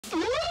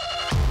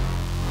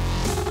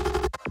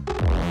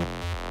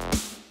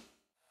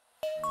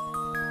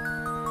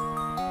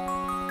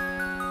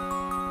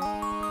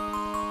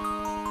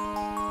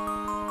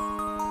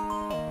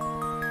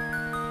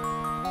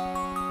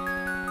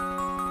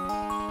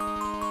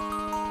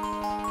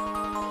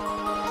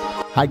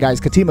Hi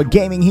guys, Serafim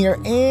Gaming here,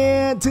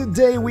 and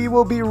today we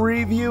will be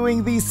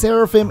reviewing the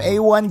Serafim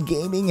A1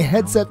 Gaming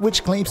Headset,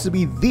 which claims to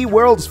be the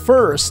world's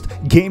first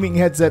gaming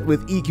headset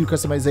with EQ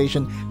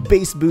customization,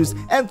 bass boost,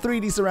 and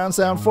 3D surround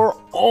sound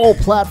for all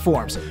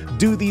platforms.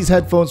 Do these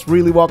headphones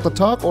really walk the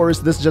talk, or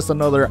is this just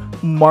another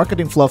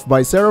marketing fluff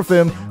by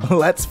Serafim?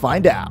 Let's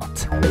find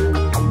out.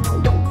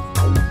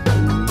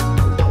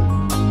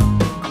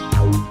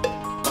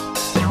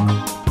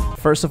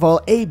 First of all,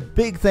 a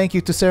big thank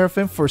you to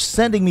Serafim for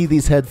sending me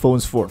these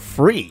headphones for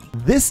free.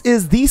 This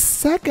is the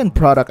second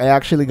product I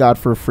actually got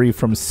for free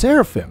from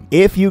Serafim.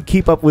 If you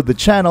keep up with the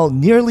channel,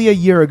 nearly a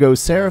year ago,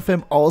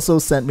 Serafim also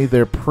sent me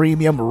their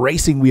premium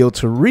racing wheel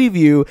to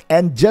review,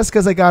 and just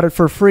because I got it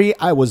for free,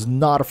 I was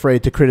not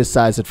afraid to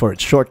criticize it for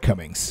its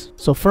shortcomings.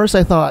 So first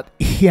I thought,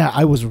 yeah,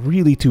 I was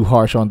really too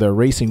harsh on their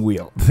racing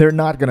wheel. They're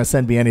not gonna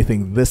send me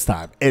anything this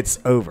time. It's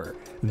over.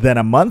 Then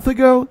a month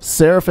ago,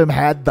 Serafim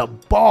had the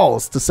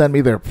balls to send me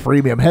their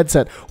premium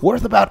headset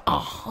worth about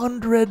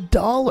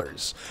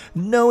 $100,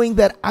 knowing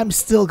that I'm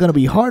still going to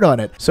be hard on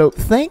it. So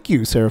thank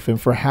you, Serafim,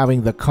 for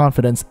having the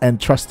confidence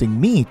and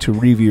trusting me to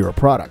review your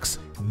products.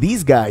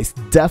 These guys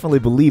definitely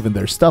believe in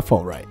their stuff,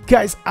 all right.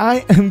 Guys,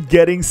 I am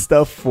getting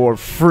stuff for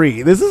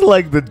free. This is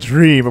like the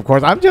dream, of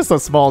course. I'm just a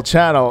small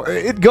channel.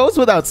 It goes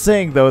without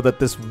saying, though, that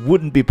this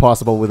wouldn't be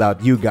possible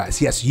without you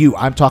guys. Yes, you.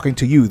 I'm talking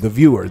to you, the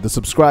viewer, the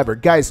subscriber.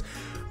 Guys,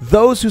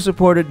 those who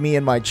supported me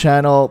and my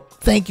channel,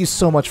 thank you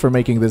so much for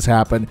making this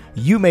happen.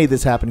 You made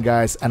this happen,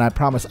 guys, and I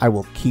promise I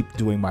will keep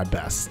doing my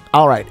best.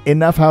 Alright,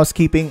 enough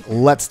housekeeping,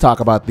 let's talk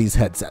about these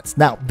headsets.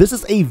 Now, this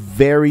is a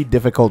very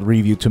difficult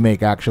review to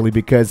make, actually,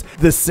 because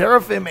the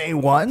Serafim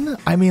A1,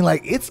 I mean,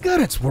 like, it's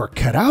got its work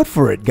cut out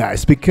for it,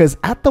 guys, because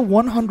at the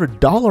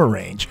 $100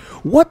 range,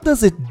 what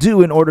does it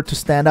do in order to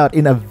stand out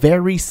in a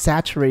very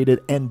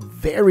saturated and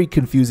very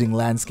confusing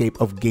landscape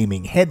of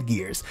gaming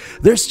headgears?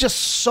 There's just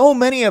so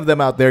many of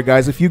them out there,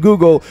 guys. If you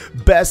Google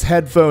best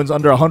headphones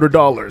under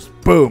 $100,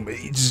 boom,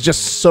 it's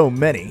just so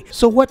many.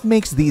 So what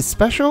makes these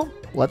special?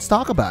 Let's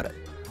talk about it.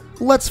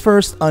 Let's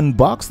first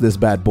unbox this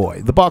bad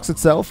boy. The box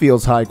itself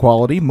feels high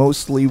quality,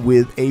 mostly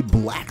with a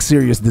black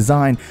serious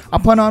design.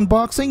 Upon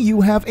unboxing,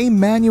 you have a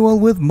manual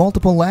with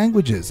multiple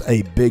languages,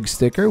 a big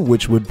sticker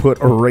which would put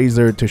a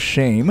Razer to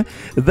shame,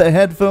 the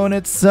headphone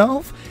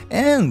itself,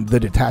 and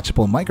the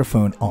detachable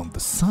microphone on the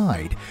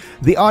side.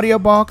 The audio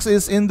box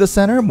is in the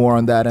center, more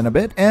on that in a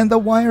bit, and the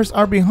wires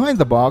are behind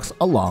the box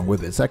along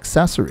with its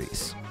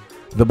accessories.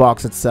 The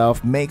box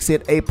itself makes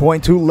it a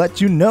point to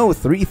let you know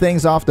three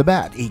things off the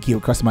bat: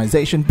 EQ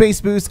customization, bass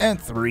boost, and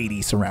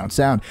 3D surround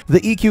sound. The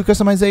EQ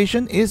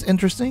customization is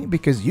interesting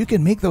because you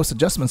can make those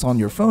adjustments on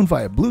your phone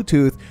via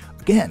Bluetooth.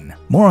 Again,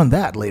 more on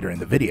that later in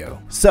the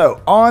video.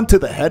 So, on to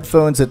the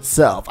headphones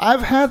itself.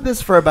 I've had this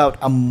for about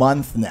a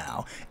month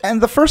now, and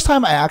the first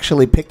time I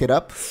actually picked it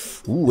up,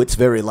 ooh, it's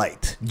very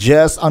light.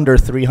 Just under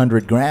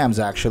 300 grams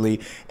actually,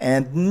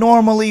 and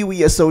normally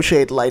we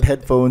associate light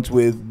headphones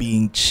with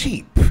being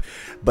cheap.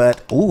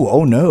 But, ooh,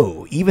 oh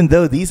no, even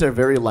though these are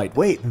very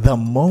lightweight, the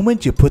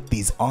moment you put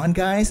these on,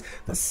 guys,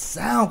 the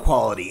sound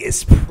quality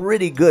is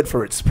pretty good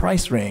for its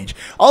price range.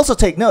 Also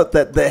take note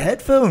that the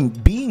headphone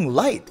being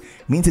light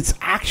means it's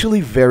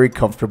actually very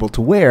comfortable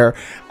to wear,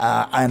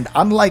 and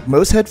unlike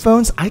most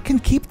headphones, I can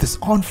keep this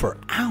on for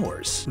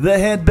hours. The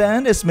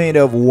headband is made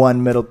of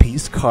one metal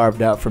piece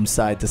carved out from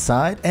side to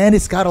side, and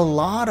it's got a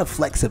lot of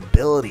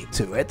flexibility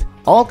to it,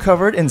 all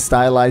covered in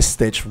stylized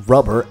stitched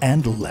rubber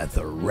and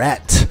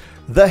leatherette.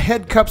 The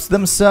head cups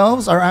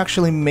themselves are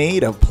actually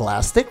made of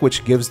plastic,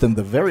 which gives them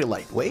the very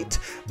lightweight,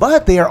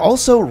 but they are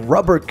also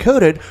rubber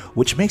coated,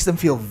 which makes them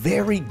feel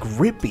very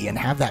grippy and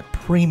have that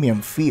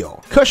premium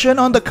feel. Cushion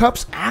on the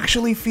cups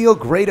actually feel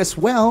great as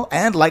well,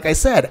 and like I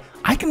said,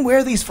 I can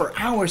wear these for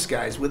hours,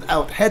 guys,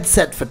 without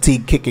headset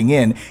fatigue kicking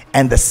in,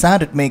 and the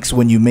sound it makes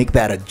when you make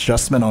that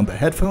adjustment on the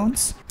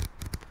headphones,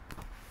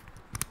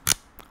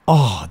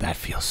 oh, that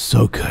feels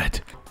so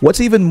good. What's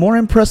even more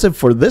impressive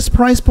for this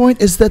price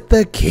point is that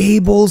the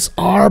cables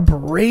are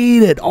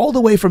braided all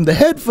the way from the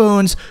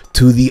headphones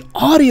to the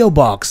audio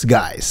box,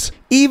 guys.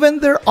 Even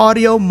their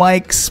audio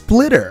mic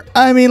splitter.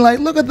 I mean, like,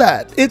 look at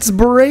that. It's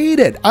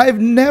braided. I've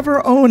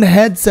never owned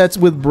headsets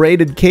with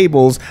braided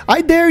cables.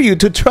 I dare you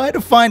to try to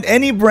find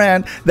any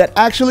brand that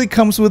actually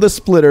comes with a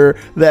splitter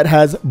that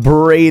has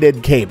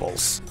braided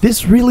cables.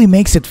 This really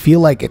makes it feel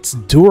like it's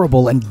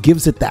durable and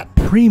gives it that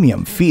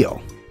premium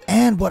feel.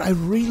 And what I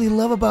really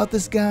love about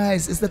this,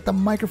 guys, is that the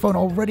microphone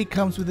already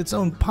comes with its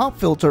own pop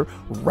filter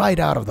right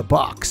out of the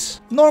box.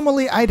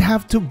 Normally, I'd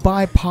have to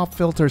buy pop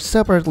filters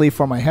separately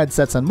for my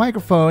headsets and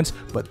microphones,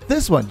 but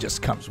this one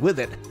just comes with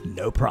it,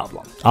 no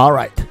problem.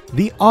 Alright,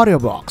 the audio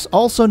box,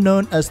 also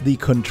known as the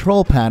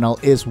control panel,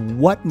 is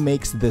what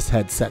makes this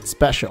headset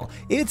special.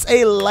 It's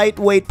a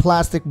lightweight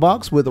plastic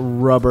box with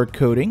rubber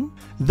coating.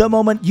 The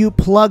moment you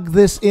plug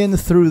this in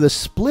through the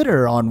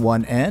splitter on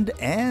one end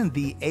and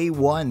the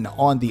A1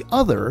 on the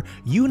other,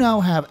 you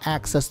now have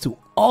access to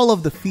all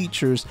of the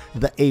features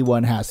the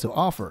A1 has to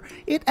offer.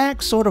 It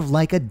acts sort of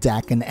like a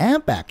DAC and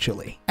amp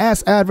actually.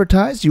 As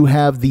advertised, you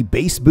have the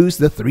bass boost,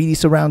 the 3D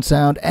surround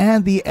sound,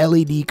 and the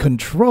LED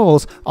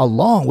controls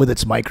along with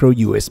its micro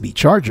USB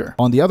charger.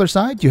 On the other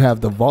side, you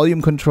have the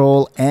volume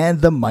control and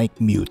the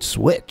mic mute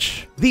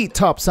switch. The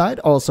top side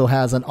also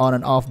has an on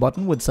and off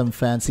button with some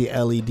fancy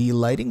LED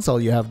lightings. All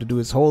you have to do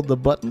is hold the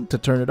button to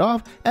turn it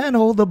off and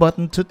hold the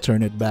button to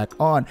turn it back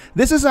on.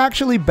 This is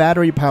actually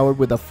battery powered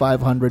with a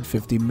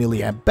 550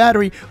 milliamp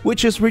battery,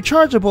 which is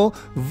rechargeable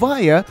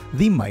via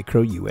the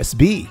micro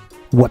USB.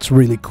 What's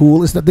really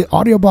cool is that the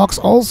audio box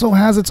also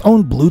has its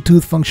own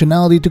Bluetooth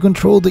functionality to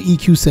control the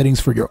EQ settings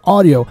for your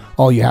audio.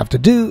 All you have to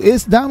do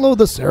is download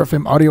the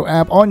Serafim Audio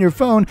app on your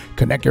phone,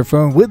 connect your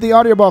phone with the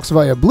audio box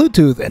via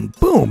Bluetooth, and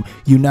boom,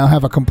 you now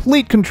have a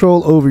complete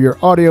control over your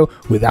audio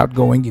without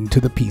going into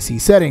the PC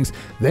settings.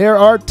 There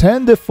are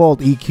 10 default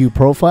EQ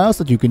profiles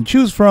that you can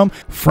choose from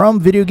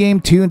video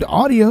game tuned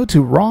audio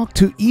to rock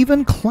to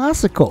even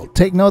classical.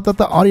 Take note that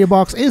the audio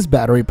box is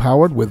battery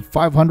powered with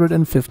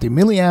 550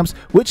 milliamps,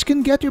 which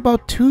can get you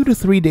about 2 to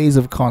 3 days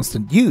of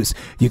constant use.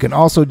 You can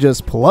also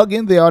just plug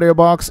in the audio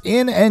box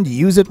in and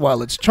use it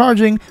while it's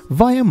charging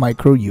via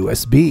micro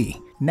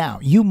USB. Now,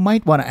 you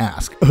might want to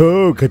ask,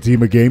 oh,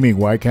 Katima Gaming,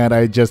 why can't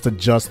I just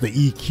adjust the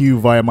EQ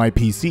via my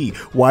PC?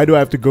 Why do I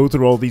have to go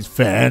through all these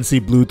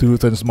fancy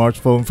Bluetooth and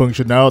smartphone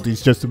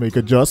functionalities just to make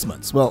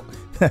adjustments? Well,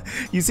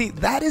 you see,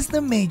 that is the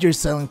major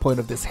selling point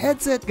of this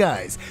headset,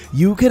 guys.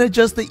 You can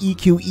adjust the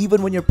EQ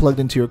even when you're plugged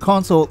into your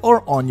console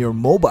or on your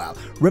mobile.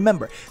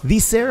 Remember, the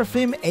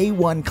Serafim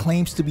A1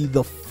 claims to be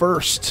the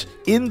first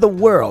in the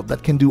world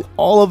that can do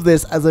all of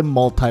this as a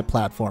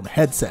multi-platform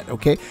headset,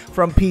 okay?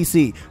 From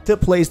PC to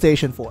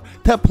PlayStation 4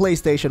 to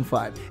PlayStation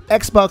 5,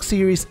 Xbox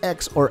Series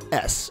X or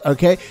S,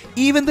 okay?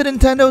 Even the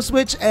Nintendo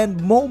Switch and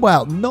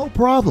mobile, no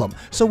problem.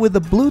 So with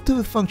the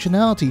Bluetooth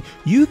functionality,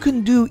 you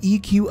can do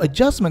EQ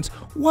adjustments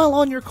while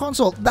on your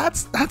console.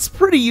 That's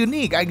pretty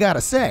unique, I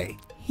gotta say.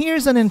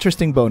 Here's an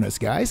interesting bonus,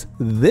 guys.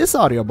 This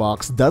audio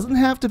box doesn't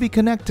have to be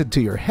connected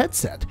to your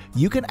headset.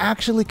 You can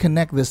actually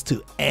connect this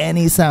to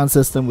any sound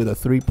system with a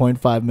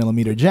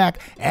 3.5mm jack,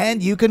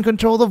 and you can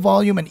control the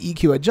volume and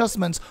EQ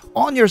adjustments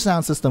on your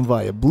sound system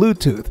via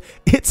Bluetooth.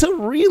 It's a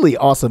really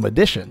awesome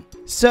addition.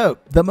 So,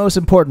 the most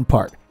important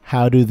part,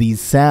 how do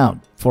these sound?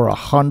 For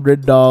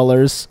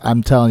 $100,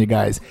 I'm telling you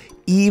guys,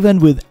 even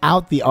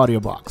without the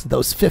audio box,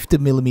 those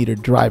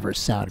 50mm drivers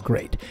sound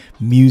great.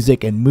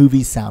 Music and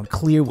movies sound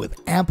clear with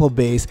ample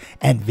bass,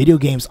 and video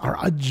games are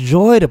a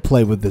joy to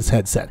play with this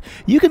headset.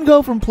 You can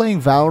go from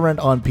playing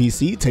Valorant on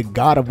PC to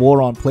God of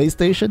War on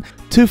PlayStation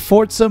to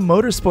Forza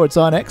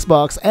Motorsports on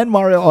Xbox and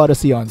Mario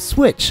Odyssey on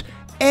Switch.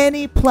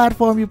 Any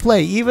platform you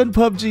play, even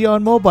PUBG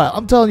on mobile.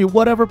 I'm telling you,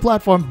 whatever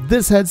platform,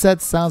 this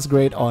headset sounds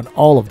great on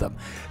all of them.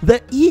 The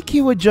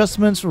EQ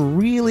adjustments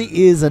really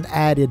is an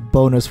added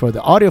bonus for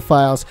the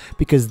audiophiles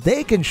because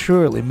they can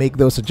surely make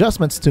those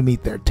adjustments to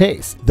meet their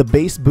taste. The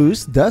bass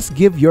boost does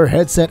give your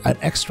headset an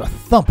extra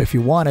thump if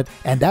you want it,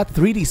 and that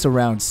 3D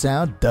surround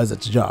sound does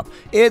its job.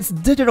 It's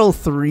digital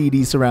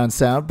 3D surround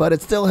sound, but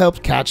it still helps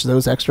catch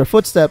those extra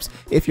footsteps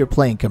if you're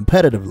playing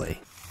competitively.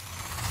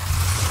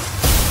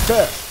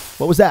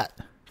 What was that?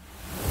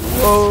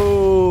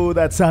 Whoa,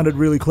 that sounded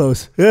really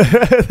close.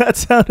 That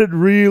sounded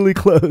really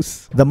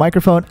close. The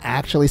microphone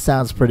actually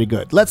sounds pretty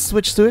good. Let's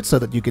switch to it so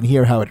that you can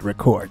hear how it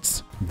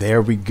records.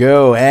 There we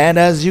go, and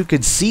as you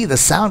can see, the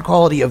sound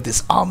quality of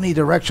this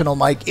omnidirectional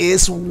mic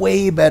is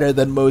way better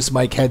than most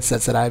mic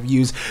headsets that I've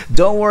used.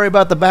 Don't worry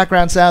about the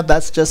background sound,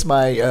 that's just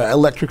my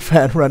electric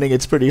fan running.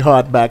 It's pretty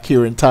hot back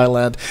here in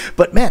Thailand.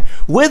 But man,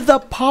 with the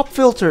pop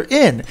filter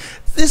in,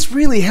 this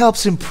really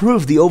helps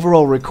improve the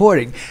overall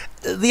recording.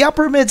 The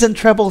upper mids and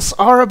trebles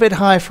are a bit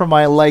high for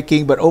my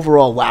liking, but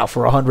overall, wow,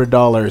 for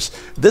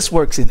 $100, this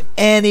works in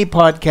any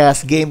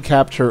podcast, game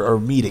capture, or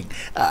meeting.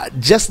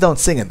 Just don't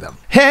sing in them.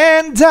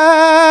 And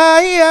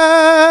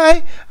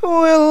I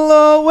will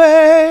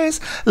always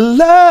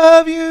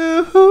love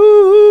you.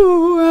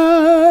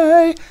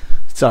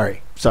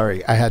 Sorry,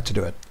 I had to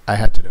do it.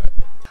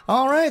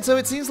 Alright, so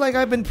it seems like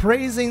I've been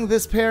praising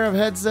this pair of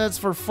headsets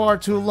for far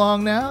too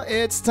long now.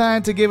 It's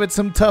time to give it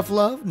some tough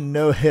love.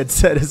 No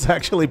headset is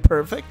actually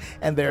perfect,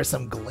 and there are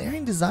some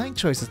glaring design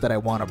choices that I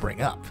want to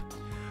bring up.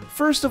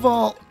 First of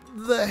all,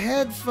 the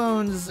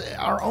headphones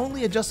are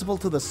only adjustable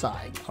to the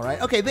side,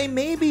 alright? Okay, they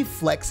may be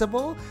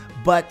flexible,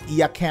 but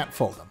you can't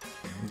fold them.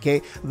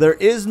 Okay, there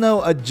is no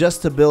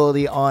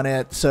adjustability on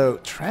it, so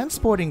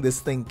transporting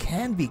this thing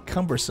can be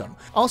cumbersome.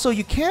 Also,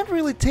 you can't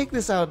really take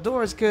this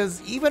outdoors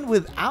because even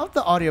without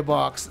the audio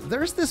box,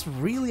 there's this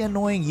really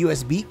annoying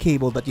USB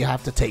cable that you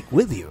have to take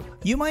with you.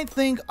 You might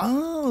think,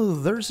 oh,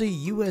 there's a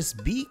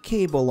USB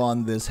cable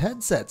on this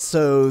headset,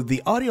 so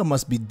the audio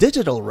must be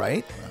digital,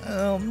 right?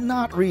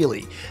 Not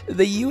really.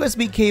 The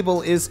USB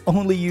cable is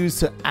only used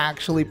to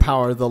actually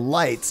power the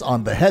lights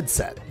on the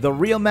headset. The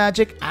real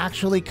magic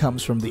actually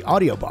comes from the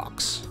audio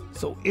box.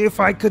 So if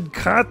I could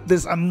cut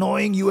this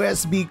annoying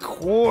USB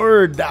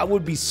cord, that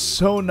would be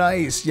so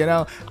nice, you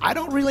know? I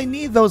don't really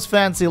need those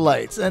fancy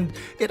lights, and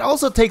it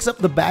also takes up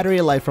the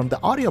battery life from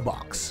the audio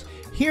box.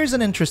 Here's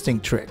an interesting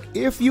trick.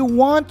 If you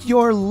want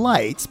your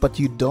lights, but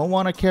you don't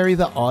want to carry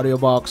the audio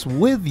box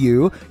with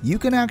you, you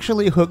can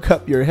actually hook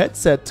up your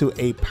headset to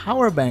a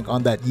power bank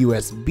on that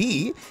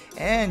USB,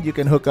 and you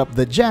can hook up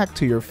the jack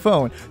to your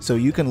phone so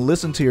you can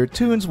listen to your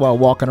tunes while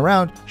walking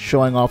around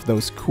showing off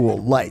those cool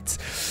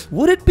lights.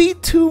 Would it be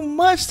too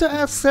much to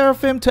ask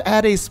Serafim to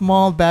add a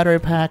small battery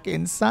pack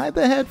inside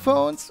the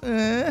headphones?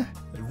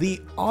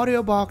 The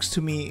audio box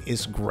to me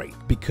is great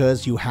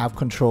because you have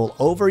control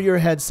over your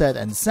headset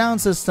and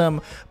sound system,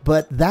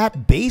 but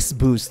that bass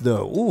boost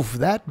though, oof,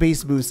 that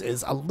bass boost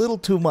is a little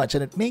too much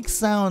and it makes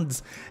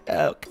sounds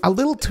a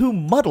little too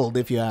muddled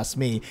if you ask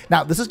me.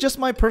 Now, this is just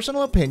my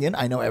personal opinion.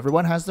 I know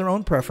everyone has their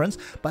own preference,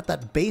 but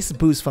that bass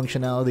boost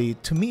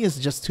functionality to me is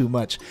just too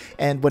much.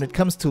 And when it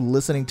comes to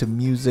listening to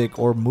music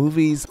or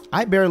movies,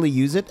 I barely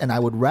use it and I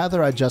would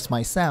rather adjust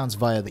my sounds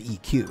via the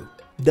EQ.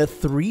 The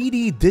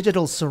 3D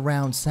digital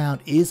surround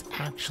sound is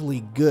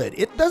actually good.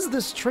 It does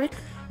this trick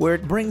where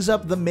it brings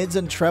up the mids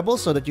and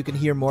trebles so that you can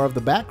hear more of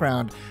the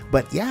background.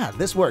 But yeah,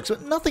 this works.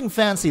 But nothing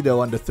fancy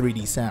though on the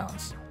 3D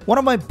sounds. One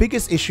of my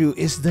biggest issue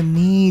is the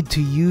need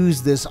to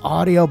use this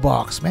audio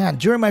box. Man,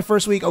 during my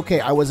first week, okay,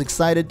 I was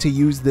excited to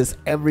use this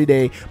every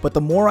day, but the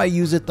more I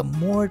use it, the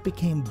more it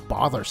became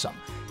bothersome.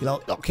 You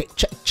know, okay,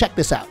 check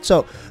this out.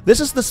 So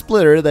this is the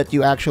splitter that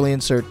you actually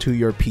insert to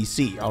your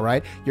PC, all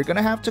right? You're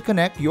gonna have to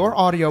connect your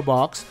audio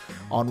box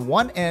on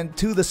one end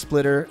to the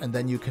splitter, and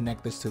then you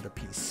connect this to the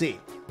PC.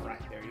 Right,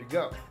 there you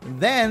go.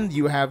 Then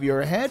you have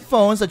your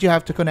headphones that you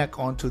have to connect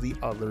onto the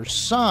other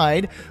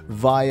side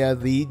via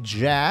the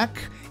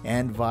jack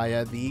and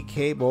via the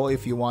cable.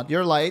 If you want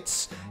your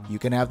lights, you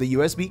can have the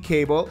USB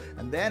cable,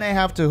 and then I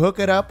have to hook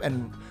it up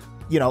and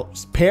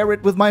pair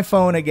it with my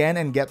phone again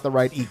and get the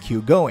right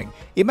EQ going.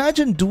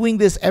 Imagine doing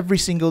this every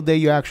single day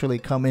you actually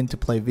come in to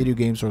play video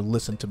games or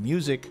listen to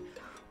music.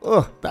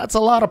 Ugh, that's a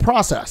lot of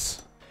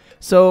process.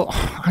 So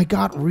I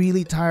got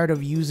really tired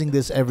of using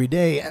this every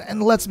day,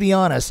 and let's be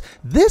honest,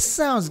 this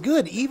sounds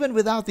good even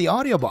without the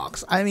audio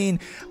box. I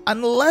mean,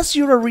 unless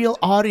you're a real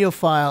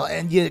audiophile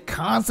and you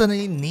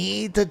constantly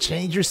need to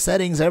change your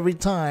settings every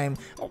time,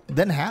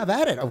 then have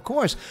at it, of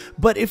course.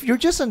 But if you're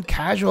just a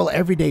casual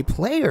everyday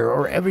player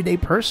or everyday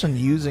person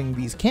using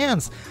these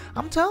cans,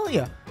 I'm telling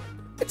you,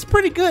 it's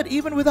pretty good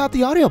even without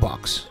the audio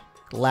box.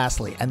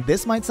 Lastly, and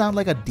this might sound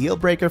like a deal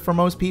breaker for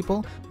most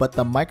people, but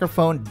the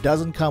microphone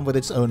doesn't come with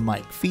its own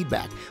mic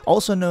feedback,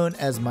 also known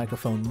as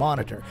microphone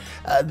monitor.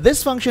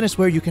 This function is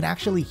where you can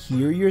actually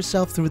hear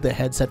yourself through the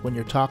headset when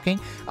you're talking.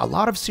 A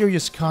lot of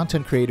serious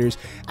content creators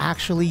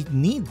actually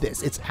need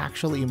this. It's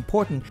actually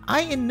important.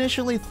 I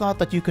initially thought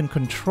that you can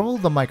control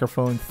the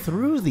microphone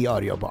through the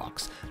audio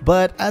box,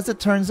 but as it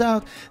turns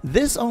out,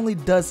 this only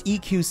does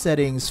EQ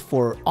settings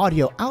for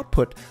audio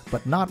output,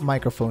 but not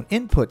microphone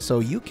input, so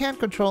you can't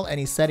control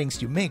any settings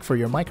you make for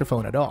your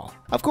microphone at all.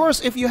 Of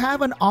course, if you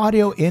have an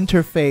audio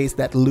interface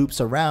that loops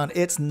around,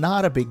 it's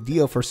not a big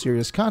deal for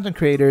serious content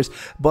creators,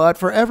 but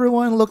for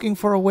everyone looking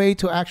for a way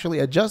to actually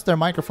adjust their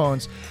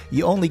microphones,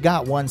 you only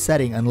got one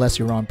setting unless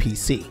you're on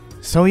PC.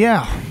 So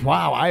yeah,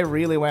 wow, I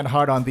really went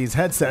hard on these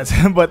headsets,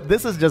 but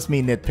this is just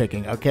me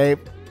nitpicking, okay?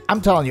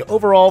 I'm telling you,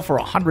 overall for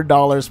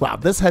 $100, wow,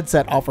 this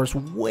headset offers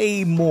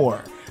way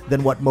more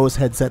than what most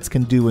headsets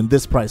can do in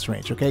this price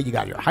range, okay? You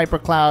got your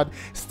HyperCloud,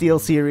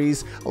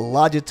 SteelSeries,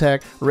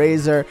 Logitech,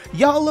 Razer.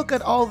 Y'all look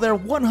at all their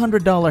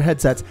 $100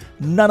 headsets.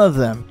 None of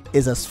them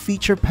is as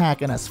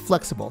feature-packed and as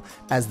flexible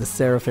as the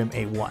Serafim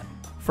A1.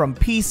 From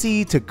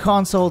PC to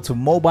console to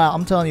mobile,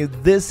 I'm telling you,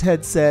 this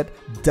headset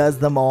does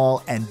them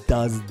all and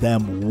does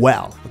them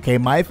well. Okay,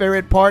 my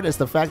favorite part is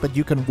the fact that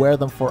you can wear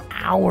them for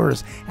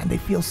hours and they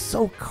feel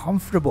so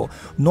comfortable.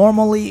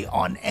 Normally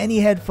on any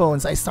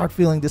headphones, I start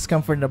feeling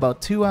discomfort in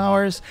about 2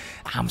 hours.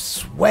 I'm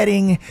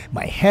sweating,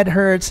 my head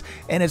hurts,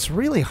 and it's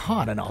really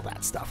hot and all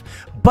that stuff.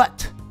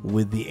 But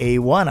with the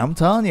A1, I'm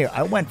telling you,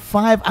 I went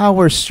 5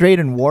 hours straight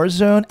in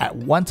Warzone at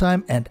one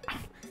time and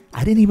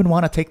I didn't even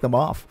want to take them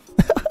off.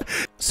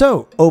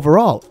 So,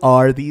 overall,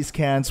 are these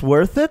cans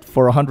worth it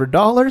for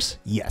 $100?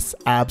 Yes,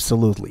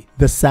 absolutely.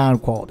 The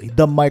sound quality,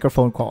 the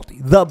microphone quality,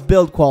 the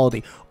build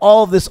quality,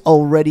 all of this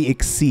already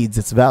exceeds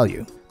its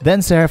value. Then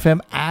Serafim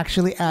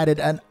actually added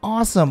an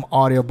awesome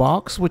audio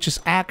box, which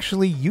is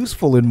actually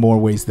useful in more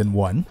ways than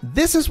one.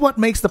 This is what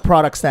makes the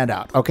product stand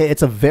out, okay?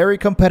 It's a very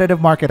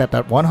competitive market at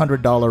that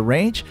 $100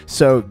 range,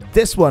 so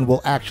this one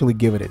will actually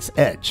give it its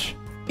edge.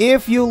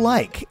 If you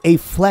like a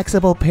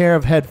flexible pair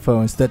of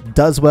headphones that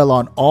does well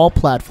on all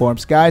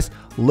platforms, guys,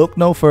 look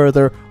no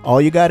further.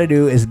 All you gotta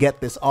do is get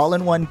this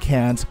all-in-one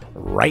cans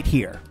right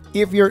here.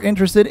 If you're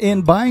interested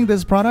in buying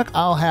this product,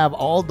 I'll have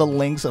all the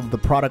links of the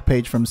product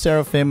page from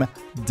Serafim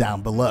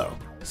down below.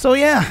 So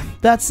yeah,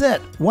 that's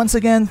it. Once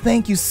again,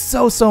 thank you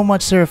so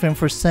much, Serafim,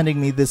 for sending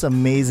me this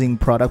amazing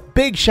product.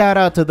 Big shout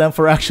out to them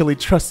for actually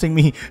trusting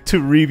me to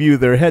review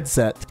their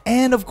headset.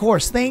 And of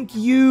course, thank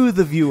you,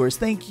 the viewers.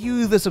 Thank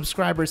you, the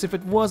subscribers. If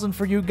it wasn't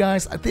for you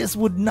guys, this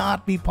would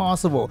not be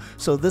possible.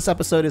 So this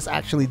episode is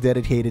actually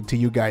dedicated to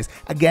you guys.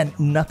 Again,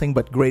 nothing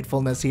but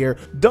gratefulness here.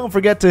 Don't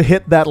forget to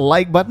hit that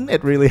like button.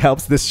 It really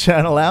helps this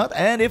channel out.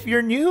 And if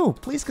you're new,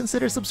 please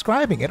consider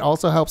subscribing. It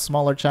also helps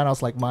smaller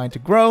channels like mine to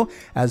grow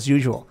as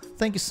usual.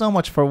 Thank you so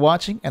much for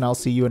watching, and I'll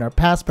see you in our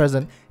past,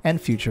 present, and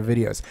future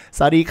videos.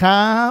 Sawasdee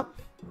krap!